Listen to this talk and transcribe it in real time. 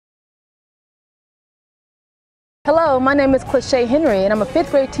Hello, my name is Cliche Henry and I'm a 5th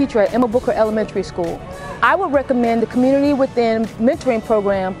grade teacher at Emma Booker Elementary School. I would recommend the Community Within mentoring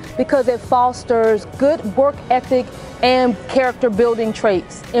program because it fosters good work ethic and character building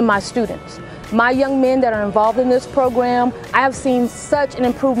traits in my students. My young men that are involved in this program, I have seen such an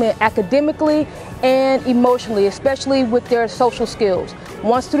improvement academically and emotionally, especially with their social skills.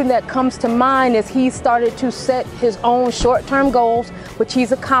 One student that comes to mind is he started to set his own short-term goals, which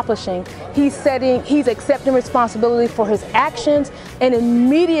he's accomplishing. He's accepting responsibility for his actions and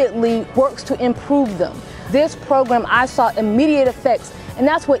immediately works to improve them. This program, I saw immediate effects, and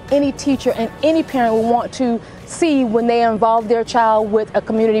that's what any teacher and any parent will want to see when they involve their child with a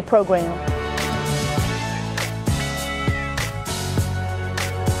community program.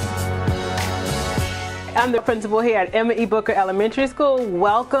 I'm the principal here at Emma E. Booker Elementary School.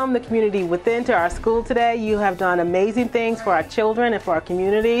 Welcome the Community Within to our school today. You have done amazing things for our children and for our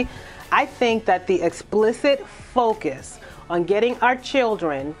community. I think that the explicit focus on getting our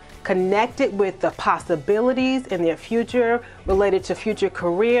children connected with the possibilities in their future related to future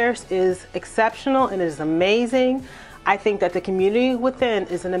careers is exceptional and is amazing. I think that the Community Within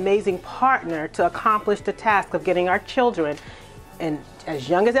is an amazing partner to accomplish the task of getting our children and as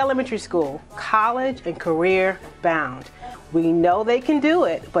young as elementary school, college and career bound. We know they can do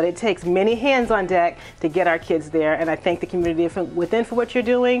it, but it takes many hands on deck to get our kids there, and I thank the Community Within for what you're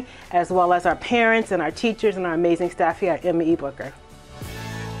doing, as well as our parents and our teachers and our amazing staff here at Emma E. Booker.